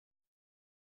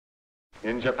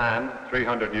In Japan,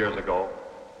 300 years ago,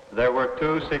 there were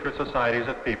two secret societies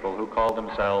of people who called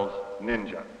themselves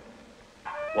ninja.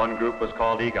 One group was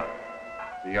called Iga,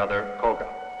 the other Koga.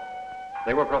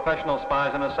 They were professional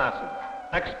spies and assassins,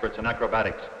 experts in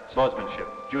acrobatics, swordsmanship,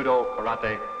 judo,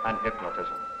 karate, and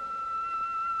hypnotism.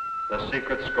 The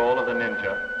secret scroll of the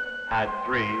ninja had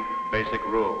three basic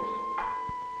rules.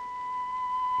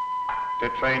 To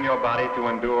train your body to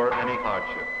endure any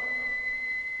hardship.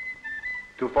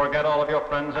 To forget all of your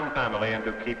friends and family and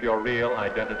to keep your real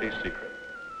identity secret.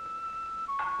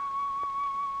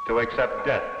 To accept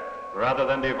death rather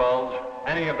than divulge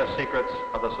any of the secrets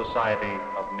of the Society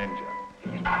of Ninja.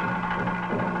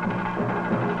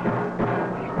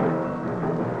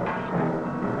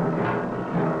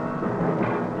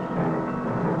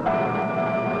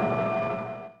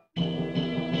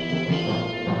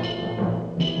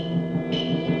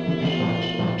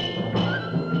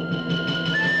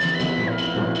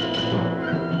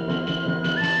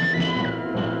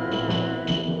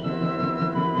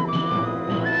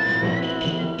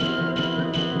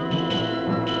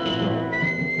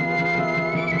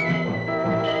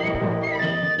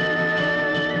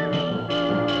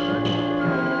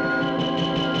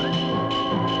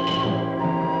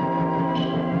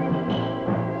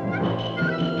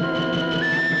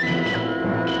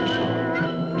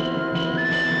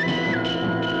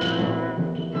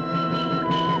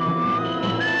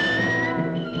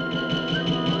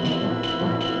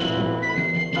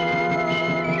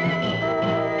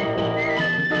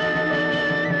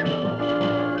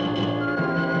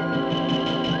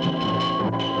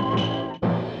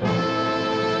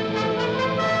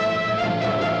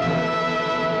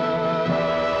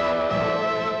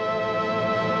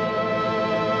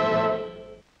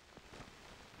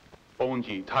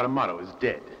 Taramaro is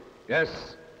dead.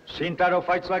 Yes, Shintaro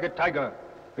fights like a tiger.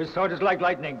 His sword is like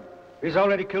lightning. He's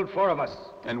already killed 4 of us.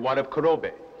 And what of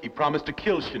Kurobe? He promised to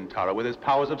kill Shintaro with his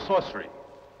powers of sorcery.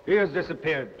 He has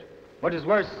disappeared. What is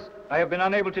worse, I have been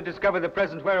unable to discover the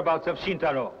present whereabouts of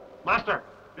Shintaro. Master,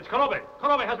 it's Kurobe.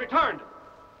 Kurobe has returned.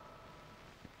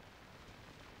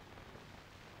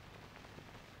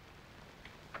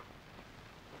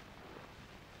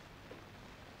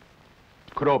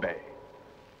 Kurobe,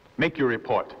 make your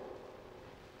report.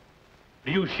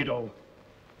 Ryushido,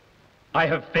 I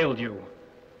have failed you.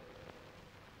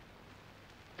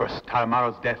 First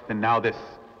Taramaro's death and now this.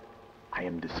 I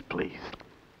am displeased.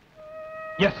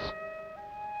 Yes.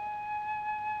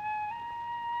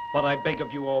 But I beg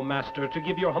of you, O Master, to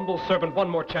give your humble servant one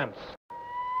more chance.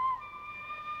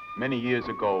 Many years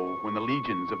ago, when the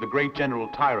legions of the great General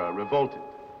Taira revolted,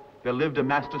 there lived a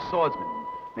master swordsman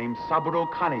named Saburo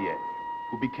Kaneye,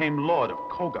 who became Lord of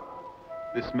Koga.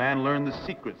 This man learned the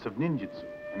secrets of ninjutsu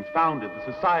and founded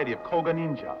the Society of Koga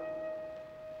Ninja.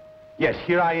 Yet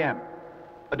here I am,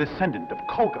 a descendant of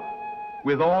Koga,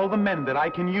 with all the men that I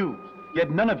can use, yet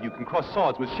none of you can cross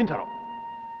swords with Shintaro.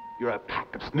 You're a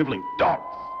pack of sniveling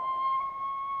dogs.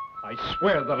 I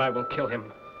swear that I will kill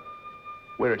him.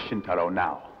 Where is Shintaro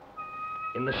now?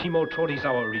 In the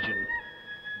Shimo-Torizawa region,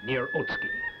 near Otsuki.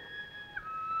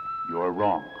 You're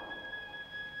wrong.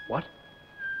 What?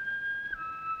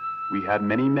 We had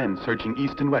many men searching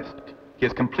east and west. He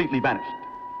has completely vanished.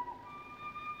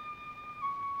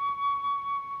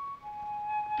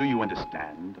 Do you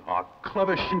understand? Our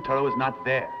clever Shintaro is not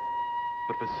there.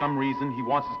 But for some reason, he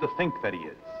wants us to think that he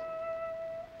is.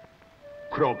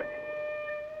 Kurobe,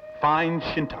 find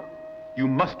Shintaro. You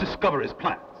must discover his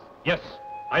plans. Yes,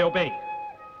 I obey.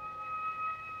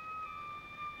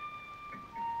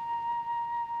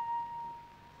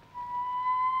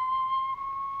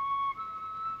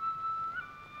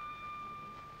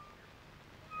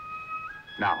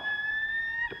 Now,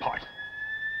 depart.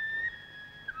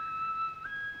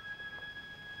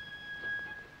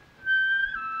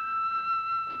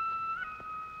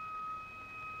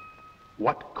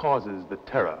 What causes the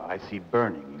terror I see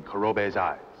burning in Kurobe's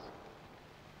eyes?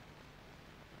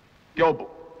 Gyobu.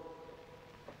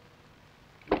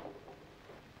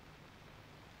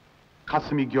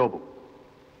 Kasumi Gyobu.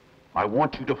 I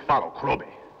want you to follow Kurobe.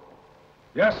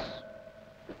 Yes.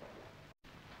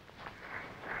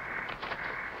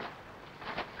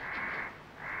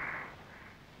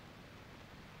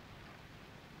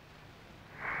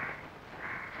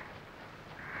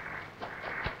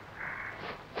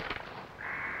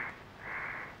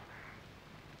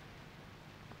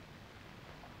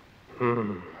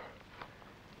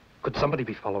 Could somebody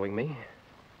be following me?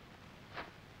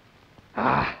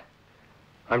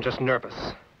 I'm just nervous.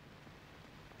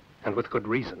 And with good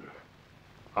reason.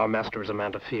 Our master is a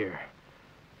man to fear.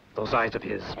 Those eyes of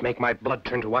his make my blood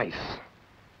turn to ice.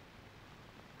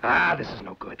 This is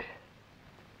no good.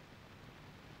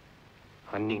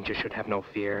 A ninja should have no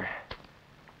fear.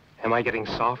 Am I getting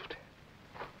soft?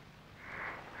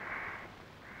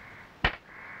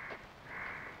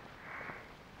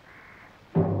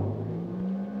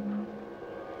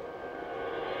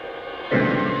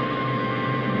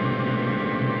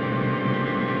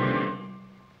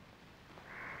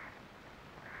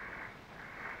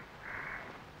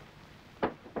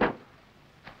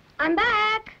 I'm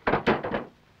back.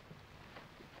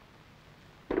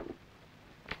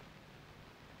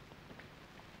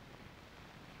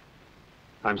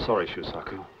 I'm sorry,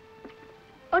 Shusaku.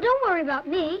 Oh, don't worry about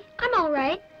me. I'm all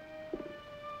right.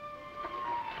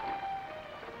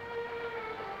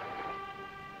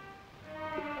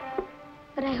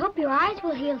 But I hope your eyes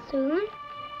will heal soon.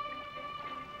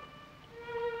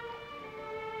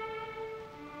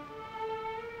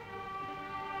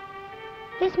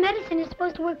 This medicine is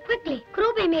supposed to work quickly.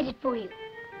 Kurobe made it for you.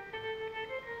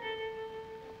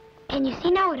 Can you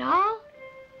see now at all?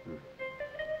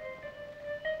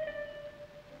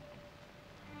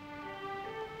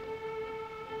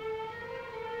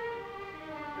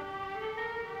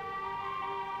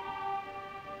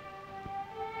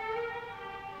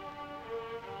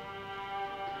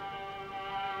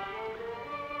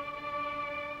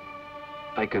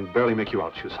 I can barely make you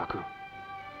out, Shusaku.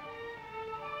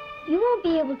 You won't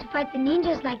be able to fight the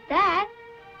ninjas like that.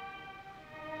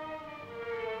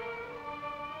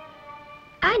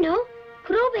 I know.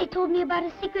 Kurobe told me about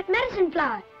a secret medicine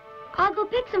flower. I'll go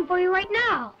pick some for you right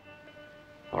now.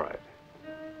 All right.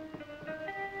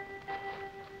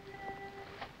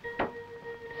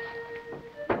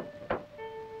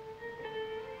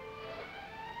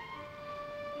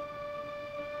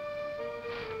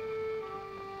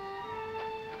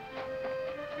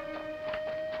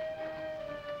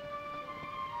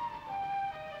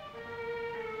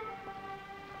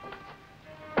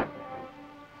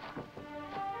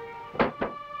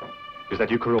 Is that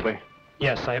you, Kurobe?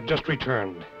 Yes, I have just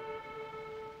returned.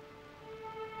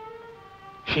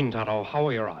 Shintaro, how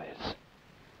are your eyes?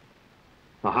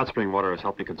 The hot spring water has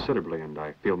helped me considerably, and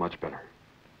I feel much better.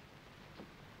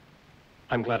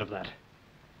 I'm glad of that.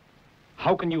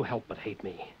 How can you help but hate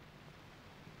me?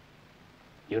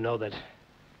 You know that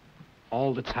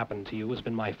all that's happened to you has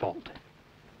been my fault.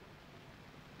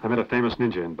 I met a famous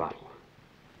ninja in battle.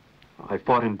 I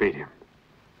fought and beat him.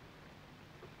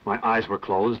 My eyes were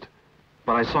closed,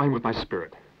 but I saw him with my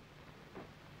spirit.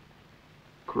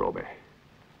 Kurobe,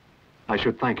 I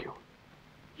should thank you.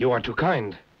 You are too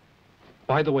kind.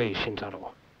 By the way,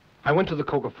 Shintaro, I went to the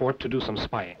Koga fort to do some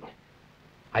spying.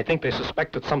 I think they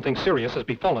suspect that something serious has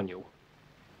befallen you.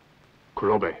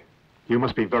 Kurobe, you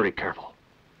must be very careful.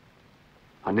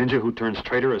 A ninja who turns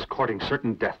traitor is courting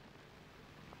certain death.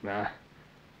 Nah,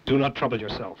 do not trouble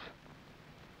yourself.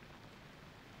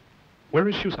 Where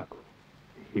is Shusaku?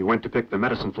 He went to pick the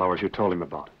medicine flowers you told him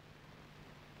about.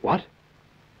 What?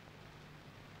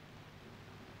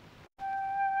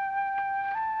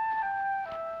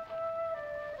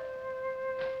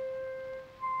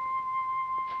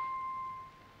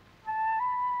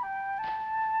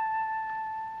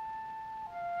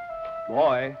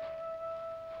 Boy,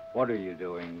 what are you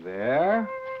doing there?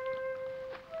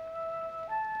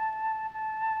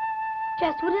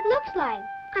 Just what it looks like.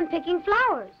 I'm picking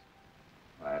flowers.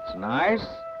 That's nice.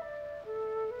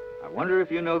 I wonder if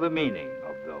you know the meaning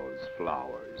of those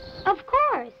flowers. Of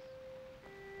course.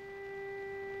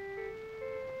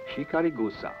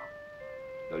 Shikarigusa,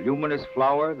 the luminous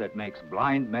flower that makes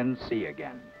blind men see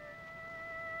again.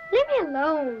 Leave me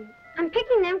alone. I'm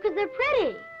picking them because they're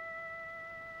pretty.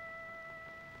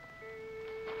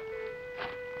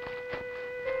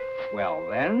 Well,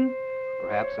 then,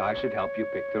 perhaps I should help you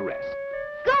pick the rest.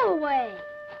 Go away.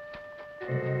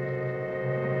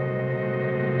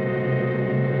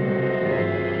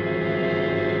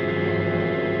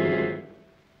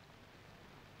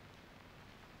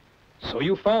 So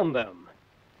you found them.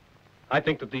 I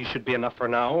think that these should be enough for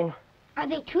now. Are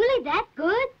they truly that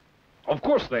good? Of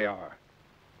course they are.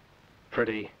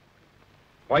 Pretty.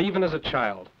 Why, even as a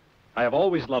child, I have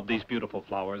always loved these beautiful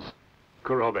flowers.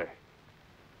 Kurobe,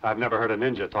 I've never heard a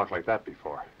ninja talk like that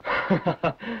before.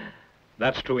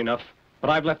 That's true enough, but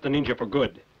I've left the ninja for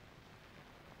good.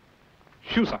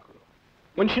 Shusaku,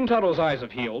 when Shintaro's eyes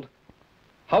have healed,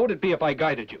 how would it be if I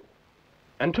guided you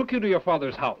and took you to your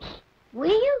father's house? Will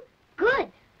you?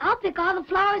 Good. I'll pick all the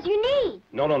flowers you need.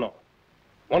 No, no, no.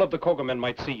 One of the Koga men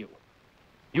might see you.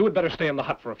 You had better stay in the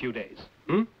hut for a few days,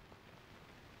 hmm?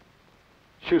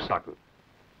 Shusaku,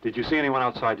 did you see anyone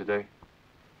outside today?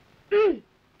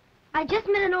 I just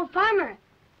met an old farmer,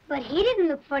 but he didn't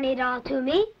look funny at all to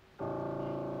me.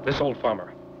 This old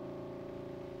farmer.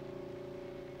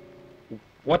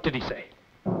 What did he say?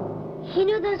 He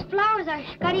knew those flowers are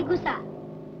shikarigusa.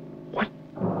 What?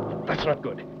 That's not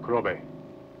good. Kurobe,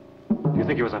 do you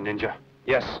think he was a ninja?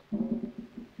 Yes.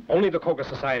 Only the Koga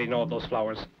Society know of those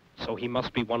flowers, so he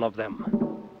must be one of them.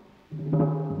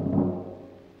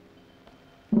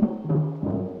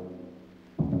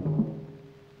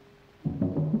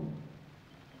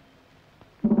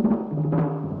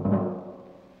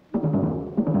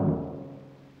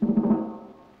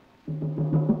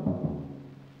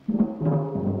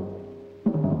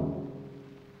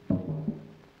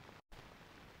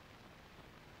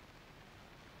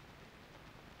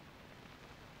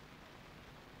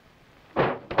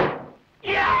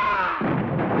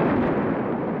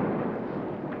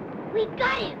 We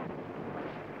got him!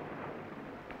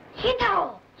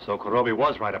 Shintaro! So Kurobe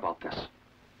was right about this.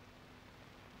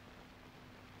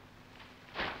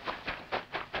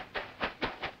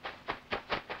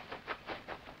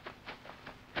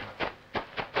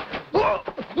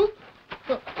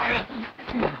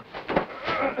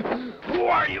 Who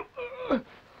are you?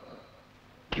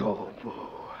 Kyobu.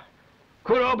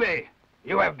 Kurobe,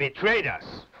 you have betrayed us.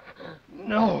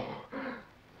 No.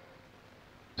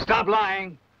 Stop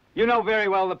lying. You know very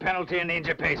well the penalty a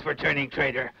ninja pays for turning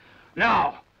traitor.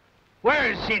 Now, where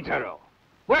is Shintaro?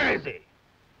 Where is he?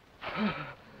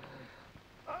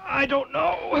 I don't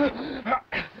know.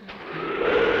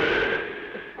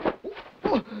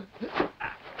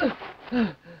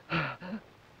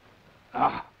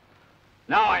 Ah,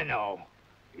 now I know.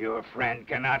 Your friend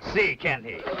cannot see, can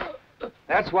he?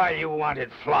 That's why you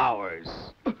wanted flowers.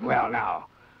 Well, now,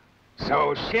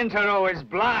 so Shintaro is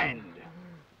blind.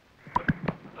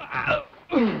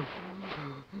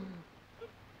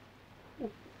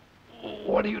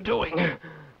 What are you doing?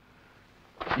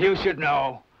 You should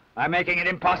know. I'm making it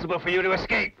impossible for you to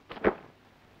escape.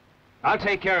 I'll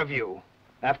take care of you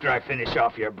after I finish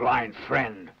off your blind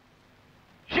friend.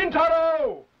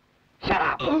 Shintaro! Shut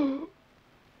up!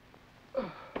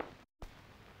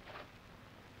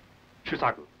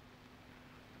 Shusaku,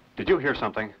 did you hear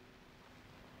something?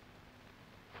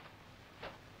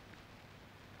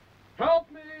 Help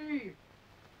me!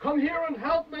 Come here and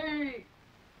help me!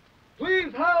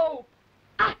 Please help!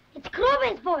 Ah, it's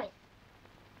Kurobe's voice!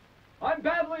 I'm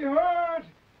badly hurt!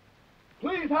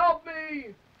 Please help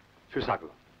me! Shusaku,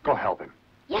 go help him.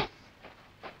 Yes!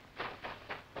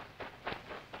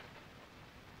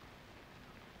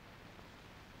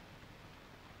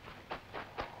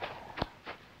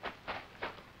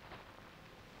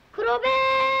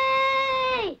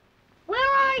 Kurobe! Where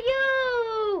are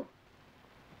you?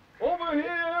 Over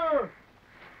here!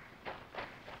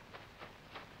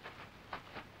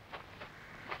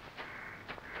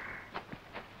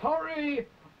 Hurry!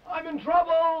 I'm in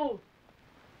trouble!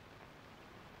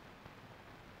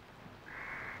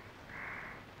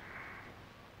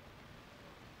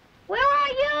 Where are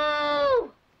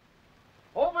you?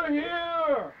 Over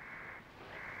here!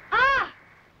 Ah!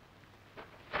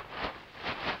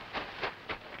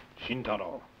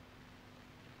 Shintaro.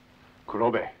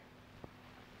 Kurobe,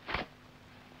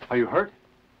 are you hurt?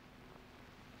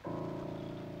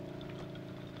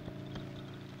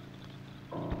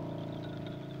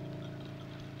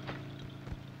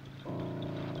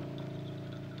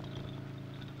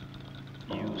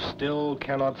 You still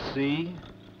cannot see?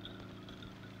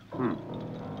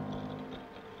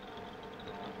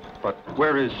 But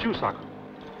where is Shusaku?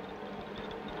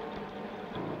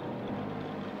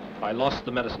 I lost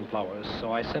the medicine flowers,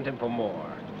 so I sent him for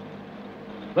more.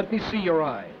 Let me see your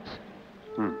eyes.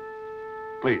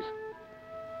 Please.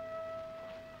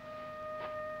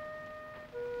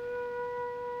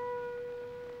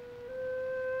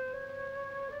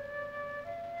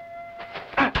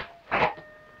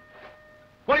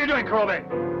 What are you doing, Kurobe?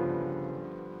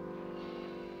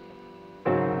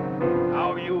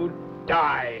 Now you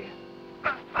die.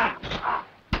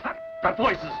 That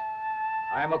voices!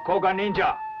 I am a Koga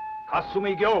ninja,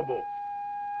 Kasumi Gyobu.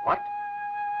 What?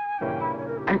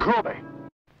 And Kurobe?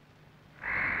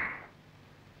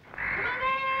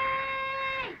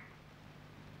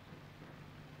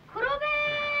 Kurobe!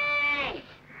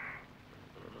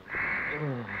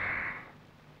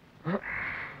 Kurobe!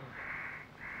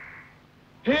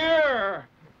 Here!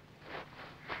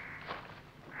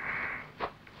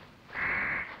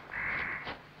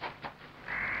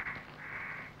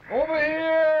 Over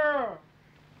here!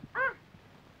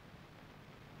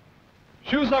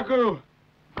 Shusaku!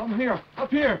 Come here, up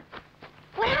here!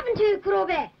 What happened to you,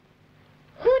 Kurobe?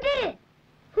 Who did it?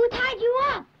 Who tied you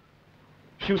up?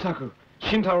 Shusaku,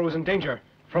 Shintaro is in danger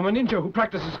from a ninja who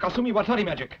practices Kasumi Watari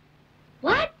magic.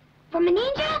 What? From a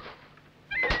ninja?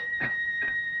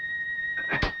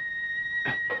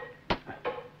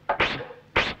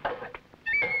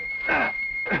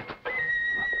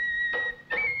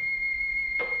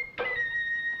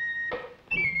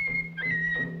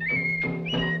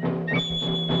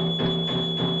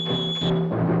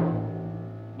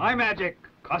 My magic,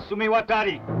 Kasumi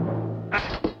Watari.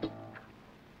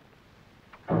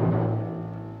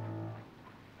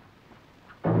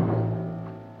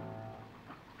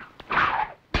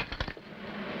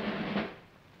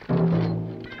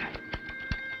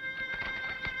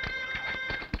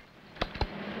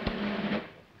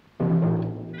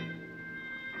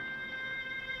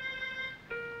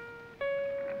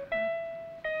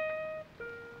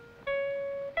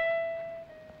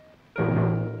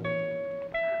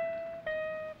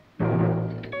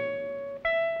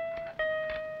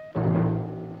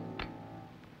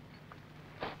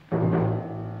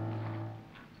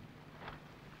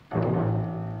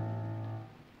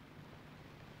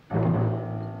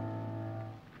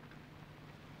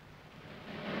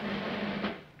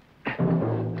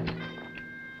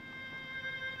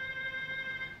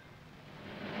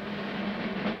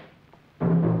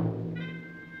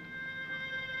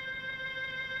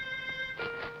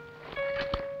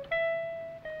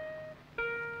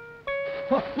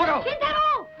 Look out!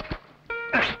 Shintaro!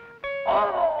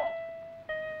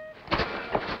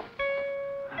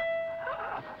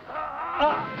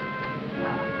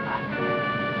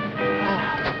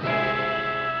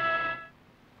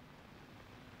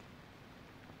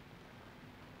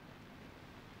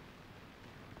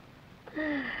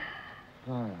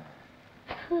 Oh!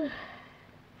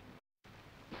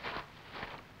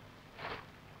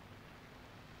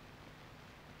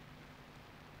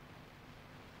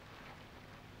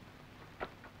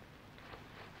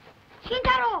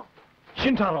 Shintaro!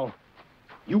 Shintaro,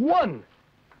 you won!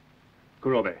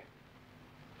 Kurobe,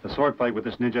 the sword fight with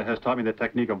this ninja has taught me the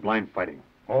technique of blind fighting.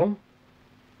 Oh?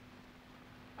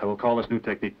 I will call this new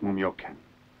technique Mumyoken.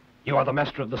 You are the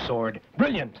master of the sword.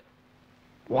 Brilliant!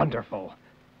 Wonderful.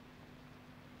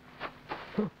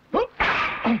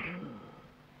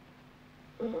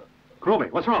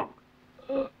 Kurobe, what's wrong?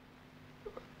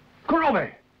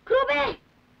 Kurobe! Kurobe!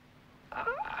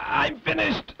 I'm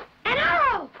finished! An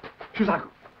arrow! Shusaku.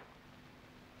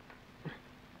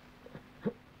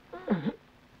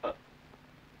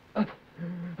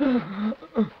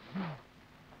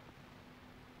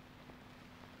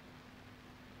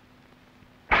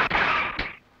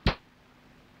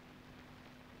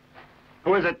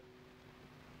 Who is it?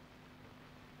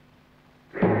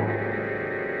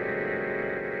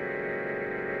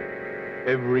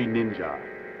 Every ninja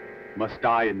must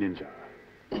die a ninja.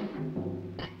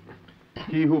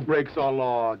 He who breaks our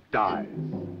law dies.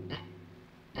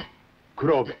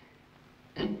 Kurobe,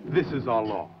 this is our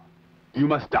law. You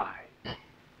must die.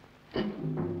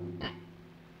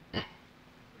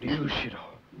 Ryushiro.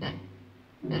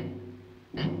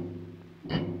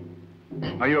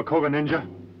 Are you a Koga ninja?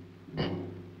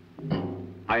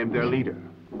 I am their leader.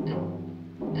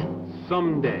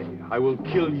 Someday, I will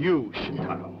kill you,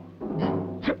 Shintaro.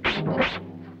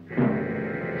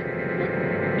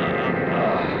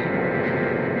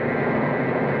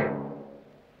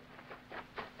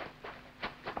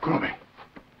 Kurobe.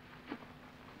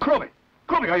 Kurobe!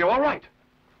 Kurobe, are you all right?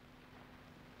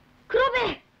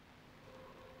 Kurobe!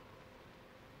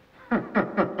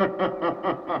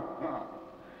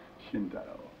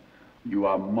 Shintaro, you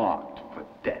are marked for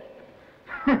death.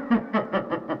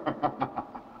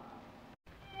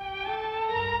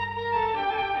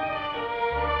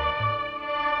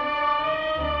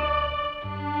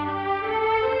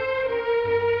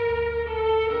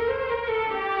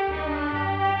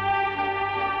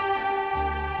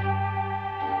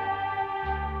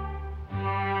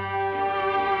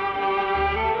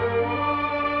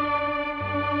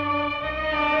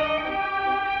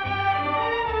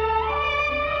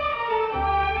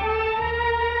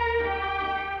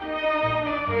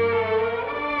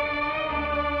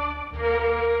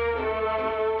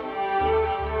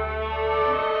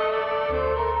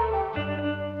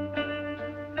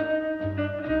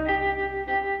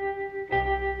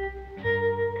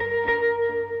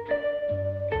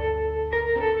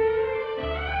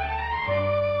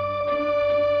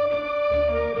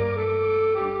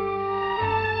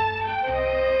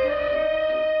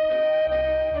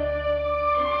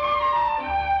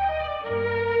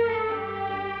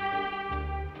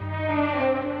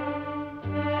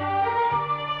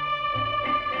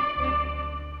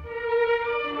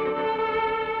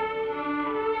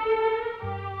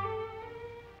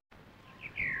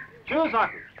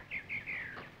 Shusaku.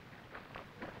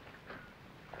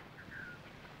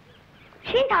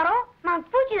 Shintaro, Mount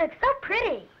Fuji looks so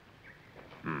pretty.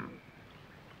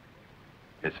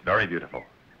 It's very beautiful.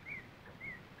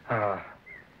 I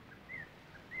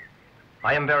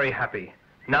am very happy.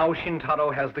 Now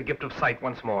Shintaro has the gift of sight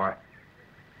once more.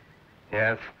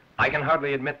 Yes, I can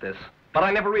hardly admit this, but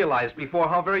I never realized before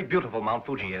how very beautiful Mount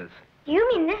Fuji is. Do you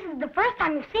mean this is the first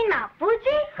time you've seen Mount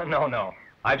Fuji? No.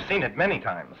 I've seen it many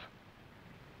times.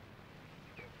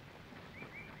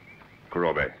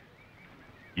 Kurobe,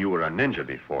 you were a ninja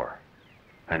before.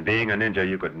 And being a ninja,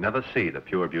 you could never see the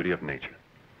pure beauty of nature.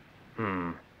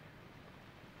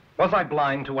 Was I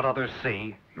blind to what others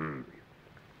see?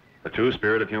 The true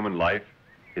spirit of human life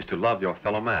is to love your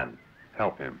fellow man,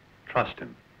 help him, trust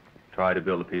him, try to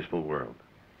build a peaceful world.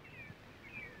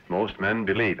 Most men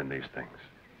believe in these things.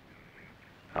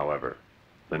 However,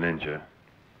 the ninja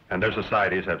and their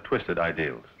societies have twisted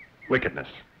ideals, wickedness.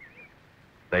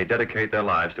 They dedicate their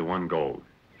lives to one goal,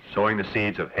 sowing the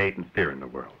seeds of hate and fear in the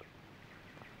world.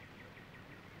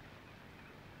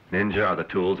 Ninja are the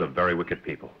tools of very wicked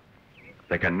people.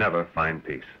 They can never find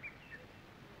peace.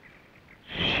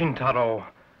 Shintaro.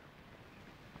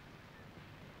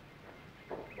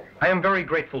 I am very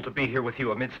grateful to be here with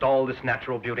you amidst all this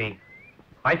natural beauty.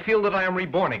 I feel that I am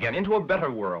reborn again into a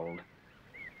better world.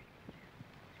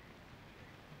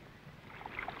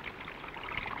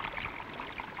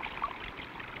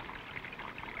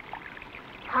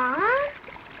 Huh?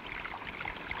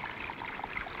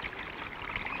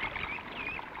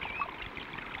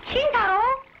 Shintaro,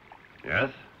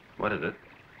 Yes? What is it?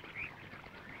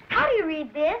 how do you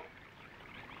read this?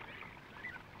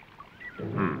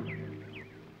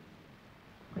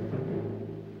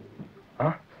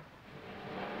 Huh?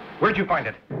 Where'd you find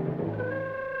it?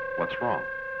 What's wrong?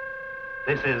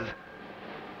 This is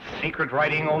secret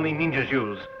writing only ninjas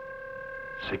use.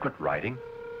 Secret writing?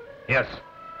 Yes.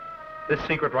 This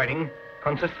secret writing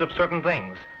consists of certain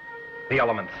things. The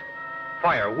elements.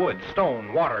 Fire, wood,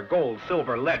 stone, water, gold,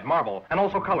 silver, lead, marble, and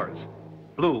also colors.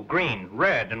 Blue, green,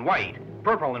 red, and white,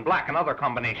 purple and black, and other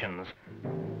combinations.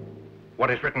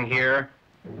 What is written here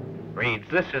reads,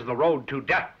 "This is the road to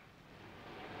death."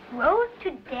 Road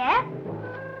to death?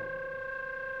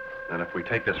 And if we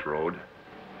take this road,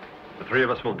 the three of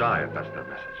us will die if that's their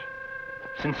message.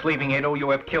 Since leaving Edo, you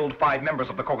have killed 5 members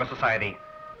of the Koga Society.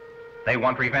 They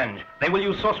want revenge. They will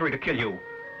use sorcery to kill you.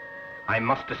 I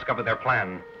must discover their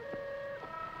plan.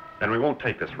 Then we won't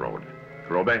take this road.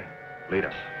 Kurobe, lead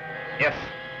us. Yes,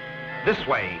 this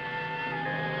way.